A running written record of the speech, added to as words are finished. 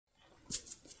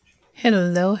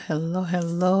Hello, hello,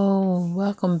 hello.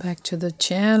 Welcome back to the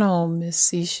channel. Miss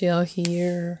Seashell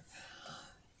here.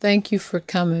 Thank you for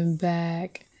coming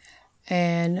back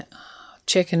and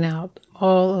checking out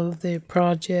all of the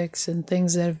projects and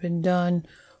things that have been done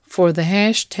for the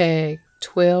hashtag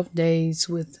 12 Days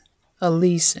with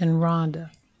Always and Rhonda.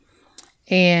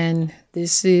 And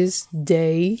this is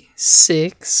day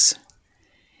 6,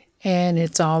 and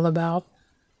it's all about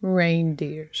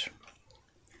reindeers.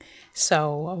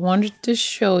 So I wanted to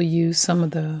show you some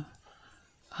of the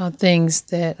things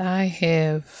that I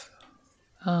have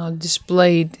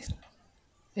displayed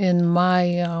in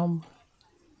my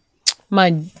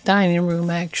my dining room.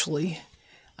 Actually,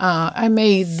 I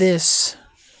made this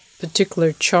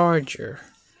particular charger.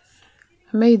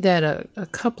 I made that a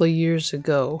couple of years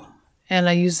ago, and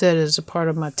I used that as a part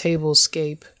of my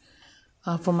tablescape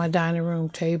for my dining room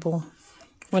table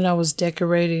when I was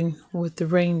decorating with the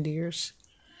reindeers.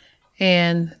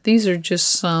 And these are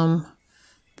just some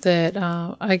that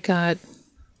I got.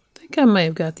 I think I may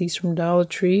have got these from Dollar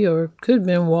Tree, or could have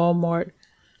been Walmart.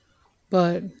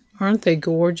 But aren't they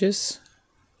gorgeous?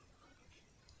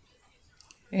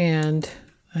 And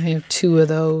I have 2 of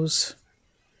those.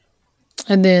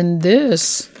 And then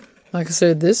this, like I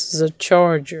said, this is a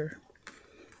charger.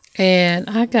 And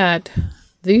I got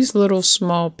these little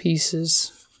small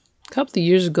pieces a couple of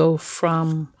years ago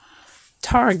from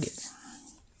Target.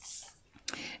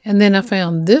 And then I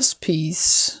found this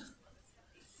piece,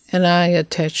 and I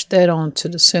attached that onto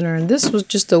the center. And this was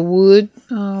just a wood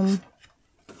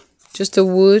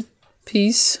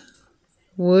piece,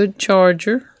 wood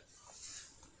charger.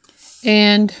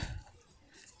 And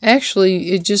actually,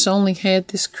 it just only had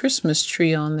this Christmas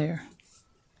tree on there.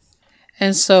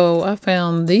 And so I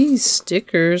found these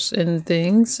stickers and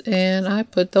things, and I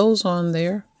put those on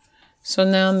there. So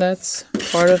now that's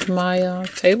part of my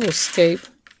tablescape.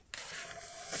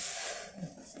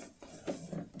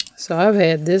 So I've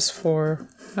had this for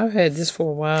a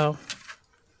while.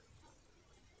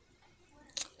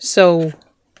 So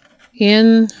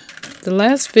in the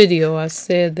last video, I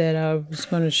said that I was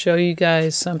going to show you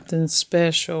guys something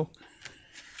special,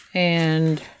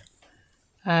 and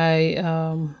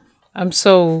I'm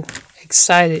so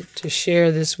excited to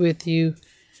share this with you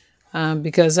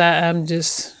because I'm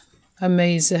just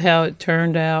amazed at how it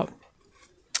turned out.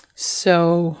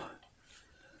 So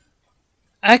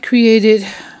I created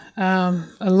a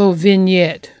little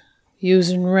vignette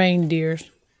using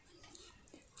reindeers,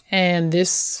 and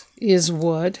this is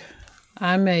what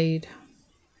I made.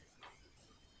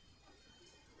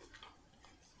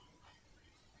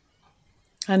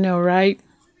 I know, right?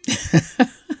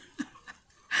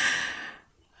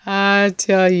 I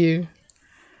tell you,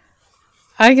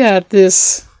 I got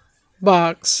this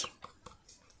box,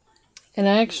 and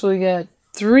I actually got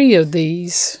 3 of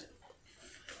these.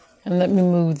 And let me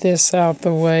move this out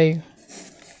the way,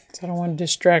 so I don't want to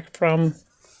distract from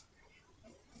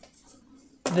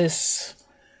this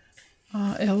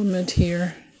element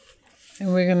here.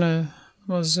 And we're gonna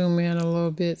zoom in a little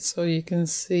bit so you can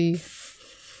see.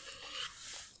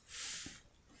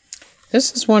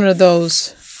 This is one of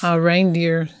those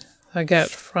reindeer I got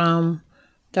from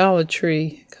Dollar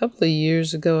Tree a couple of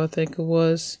years ago, I think it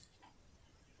was.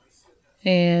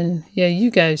 And yeah,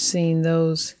 you guys seen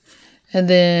those. And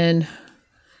then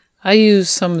I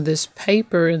used some of this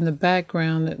paper in the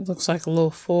background that looks like a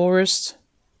little forest.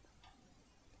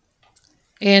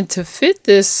 And to fit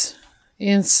this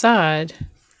inside,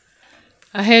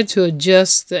 I had to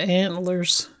adjust the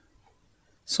antlers.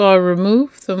 So I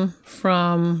removed them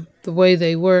from the way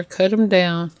they were, cut them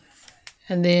down,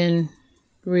 and then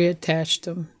reattached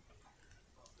them.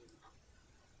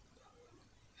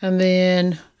 And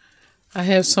then I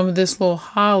have some of this little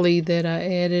holly that I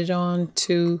added on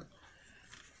to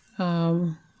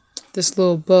this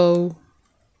little bow,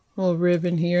 little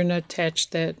ribbon here, and I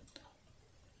attached that.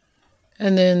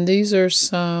 And then these are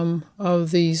some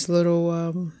of these little,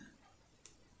 what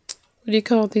do you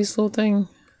call these little things?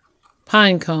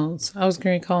 Pine cones. I was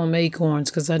going to call them acorns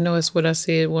because I know it's what I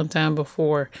said one time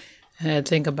before. I had to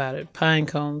think about it. Pine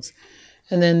cones.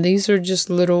 And then these are just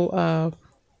little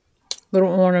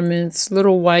ornaments,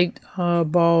 little white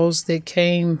balls that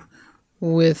came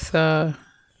with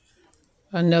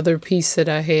another piece that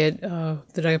I had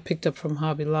that I picked up from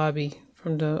Hobby Lobby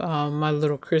from the my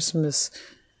little Christmas.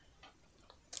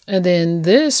 And then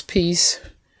this piece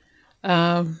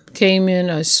came in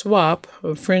a swap.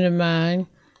 A friend of mine,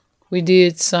 we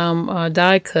did some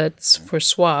die cuts for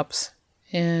swaps,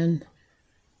 and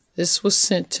this was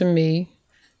sent to me.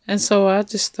 And so I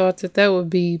just thought that that would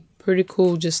be pretty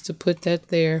cool just to put that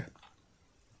there.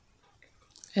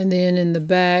 And then in the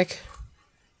back,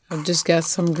 I've just got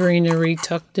some greenery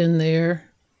tucked in there.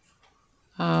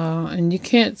 And you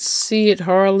can't see it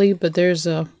hardly, but there's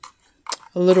a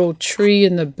little tree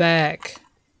in the back.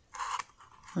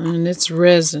 And it's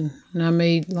resin. And I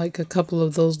made like a couple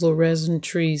of those little resin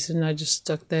trees, and I just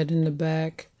stuck that in the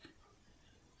back.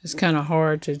 It's kind of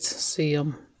hard to see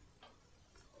them.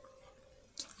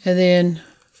 And then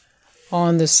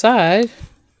on the side,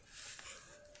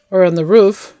 or on the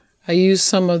roof, I used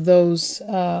some of those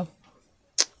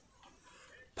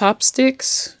pop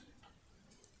sticks,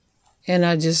 and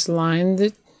I just lined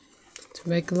it to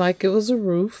make it like it was a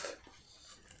roof.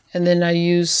 And then I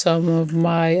used some of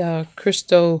my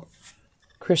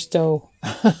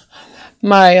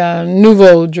my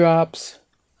Nouveau drops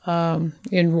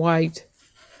in white,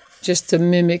 just to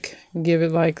mimic, give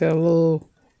it like a little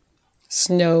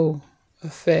snow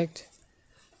effect.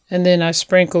 And then I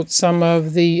sprinkled some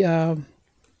of the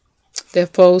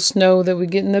that faux snow that we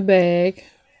get in the bag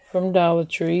from Dollar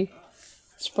Tree.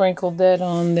 Sprinkled that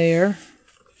on there,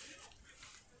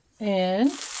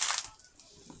 and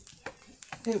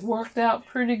it worked out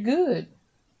pretty good.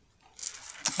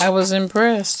 I was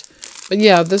impressed. But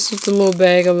yeah, this is the little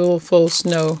bag of little faux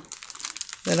snow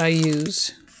that I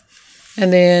used.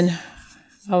 And then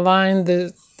I lined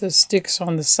the sticks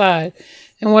on the side.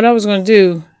 And what I was going to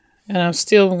do, and I'm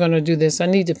still going to do this, I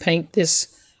need to paint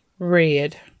this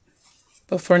red.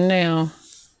 But for now,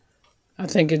 I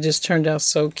think it just turned out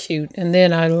so cute. And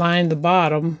then I lined the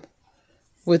bottom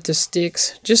with the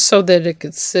sticks, just so that it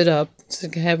could sit up, so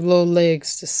it could have little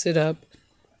legs to sit up.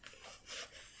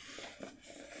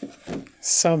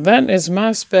 So that is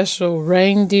my special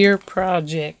reindeer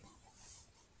project.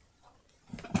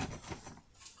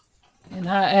 And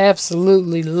I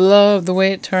absolutely love the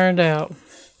way it turned out.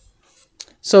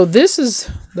 So this is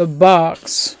the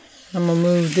box. I'm going to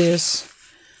move this.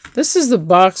 This is the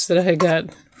box that I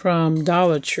got from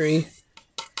Dollar Tree.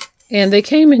 And they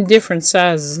came in different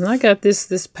sizes. And I got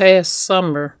this past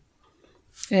summer.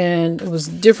 And it was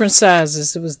different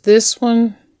sizes. It was this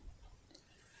one,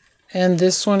 and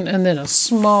this one, and then a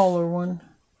smaller one.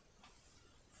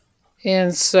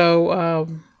 And so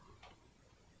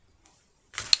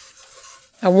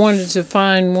I wanted to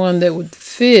find one that would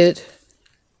fit,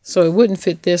 so it wouldn't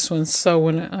fit this one. So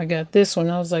when I got this one,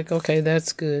 I was like, okay,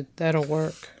 that's good. That'll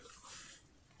work.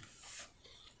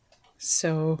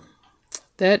 So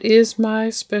that is my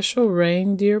special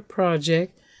reindeer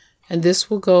project. And this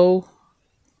will go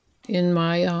in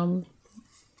my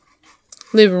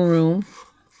living room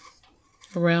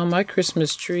around my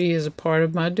Christmas tree as a part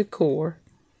of my decor.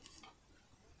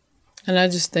 And I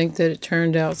just think that it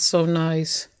turned out so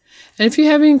nice. And if you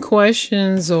have any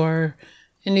questions or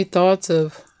any thoughts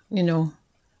of,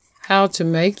 how to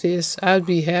make this, I'd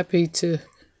be happy to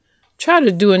try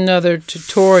to do another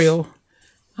tutorial,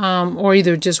 or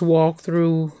either just walk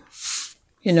through,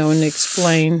 and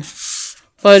explain.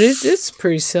 But it's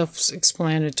pretty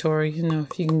self-explanatory,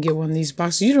 if you can get one of these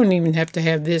boxes. You don't even have to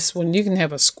have this one. You can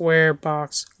have a square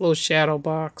box, a little shadow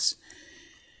box.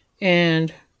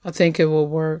 And I think it will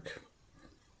work.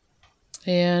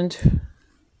 And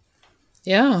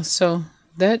yeah, so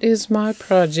that is my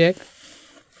project.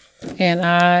 And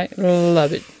I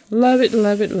love it. Love it,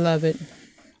 love it, love it.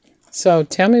 So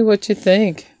tell me what you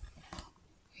think.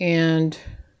 And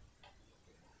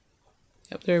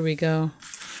yep, there we go.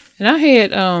 And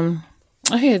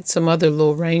I had some other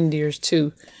little reindeers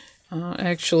too.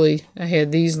 Actually, I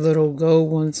had these little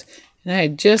gold ones, and I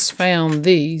had just found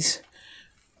these,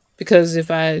 because if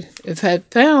I had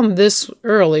found this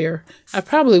earlier, I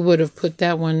probably would have put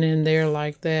that one in there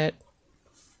like that.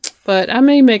 But I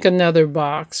may make another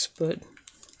box. But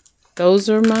those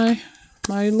are my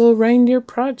little reindeer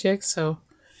projects. So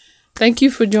thank you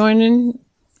for joining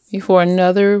me for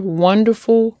another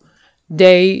wonderful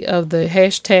day of the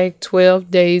hashtag 12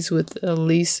 days with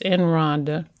Always and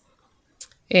Rhonda.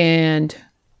 And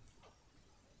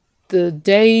the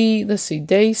day,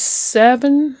 day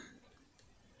 7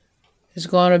 is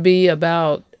going to be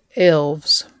about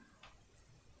elves.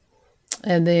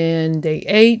 And then day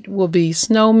 8 will be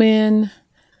snowmen.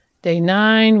 Day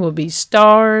 9 will be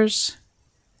stars.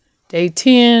 Day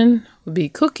 10 will be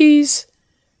cookies.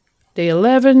 Day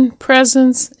 11,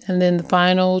 presents, and then the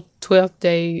final 12th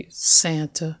day,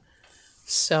 Santa.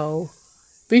 So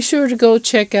be sure to go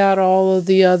check out all of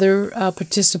the other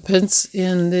participants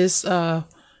in this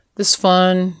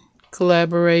fun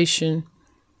collaboration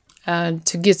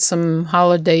to get some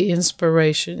holiday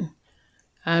inspiration.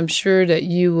 I'm sure that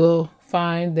you will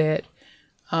find that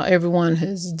everyone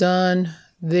has done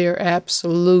their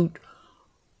absolute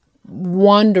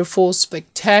wonderful,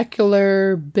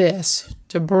 spectacular best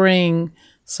to bring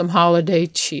some holiday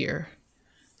cheer.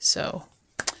 So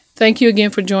thank you again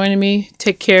for joining me.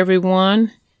 Take care,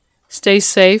 everyone. Stay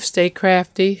safe, stay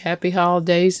crafty. Happy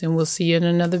holidays, and we'll see you in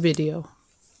another video.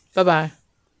 Bye-bye.